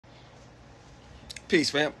Peace,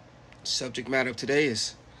 fam. Subject matter of today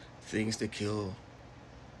is things that kill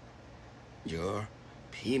your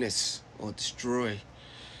penis or destroy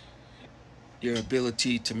your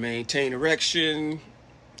ability to maintain erection,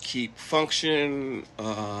 keep function,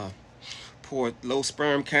 poor low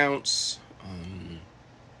sperm counts,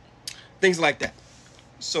 things like that.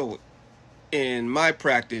 So, in my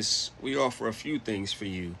practice, we offer a few things for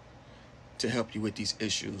you to help you with these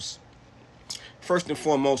issues. First and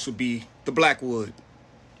foremost would be the Blackwood.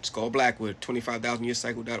 It's called Blackwood,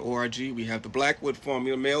 25,000yearcycle.org. We have the Blackwood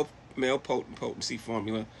formula, male potency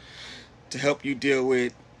formula, to help you deal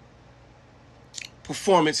with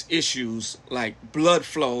performance issues like blood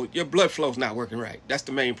flow. Your blood flow's not working right. That's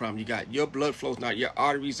the main problem you got. Your blood flow's not, your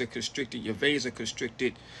arteries are constricted, your veins are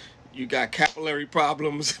constricted, you got capillary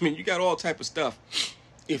problems. I mean, you got all type of stuff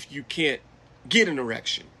if you can't get an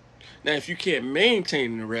erection. Now, if you can't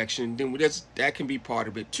maintain an erection, then that can be part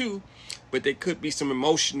of it too. But there could be some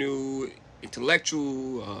emotional,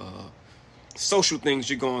 intellectual, social things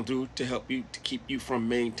you're going through to help you, to keep you from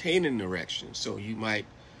maintaining an erection. So you might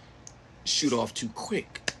shoot off too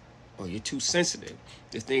quick, or you're too sensitive.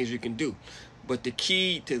 There's things you can do. But the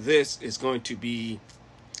key to this is going to be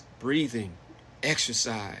breathing,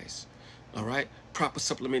 exercise, all right? Proper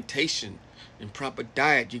supplementation and proper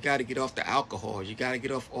diet. You got to get off the alcohol. You got to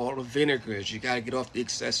get off all the vinegars. You got to get off the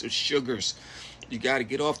excessive sugars. You got to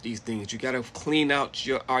get off these things. You got to clean out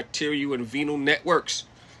your arterial and venal networks.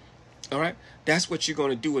 All right? That's what you're going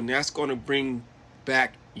to do, and that's going to bring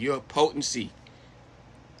back your potency.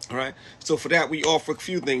 All right? So for that, we offer a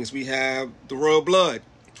few things. We have the Royal Blood,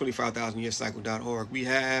 25,000yearcycle.org. We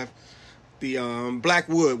have the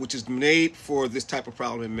Blackwood, which is made for this type of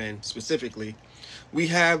problem in men specifically. We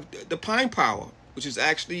have the Pine Power, which is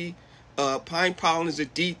actually pine pollen is a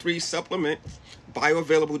D3 supplement,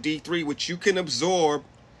 bioavailable D3, which you can absorb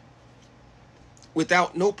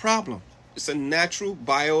without no problem. It's a natural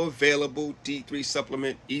bioavailable D3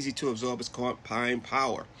 supplement, easy to absorb. It's called Pine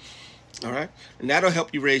Power. All right, and that'll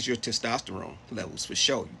help you raise your testosterone levels for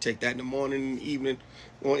sure. You take that in the morning, in the evening,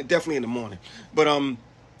 well, definitely in the morning. But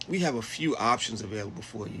we have a few options available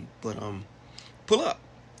for you. But pull up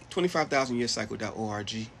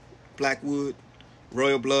 25,000yearcycle.org, Blackwood,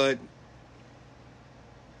 Royal Blood,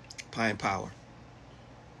 Pine Power.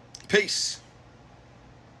 Peace.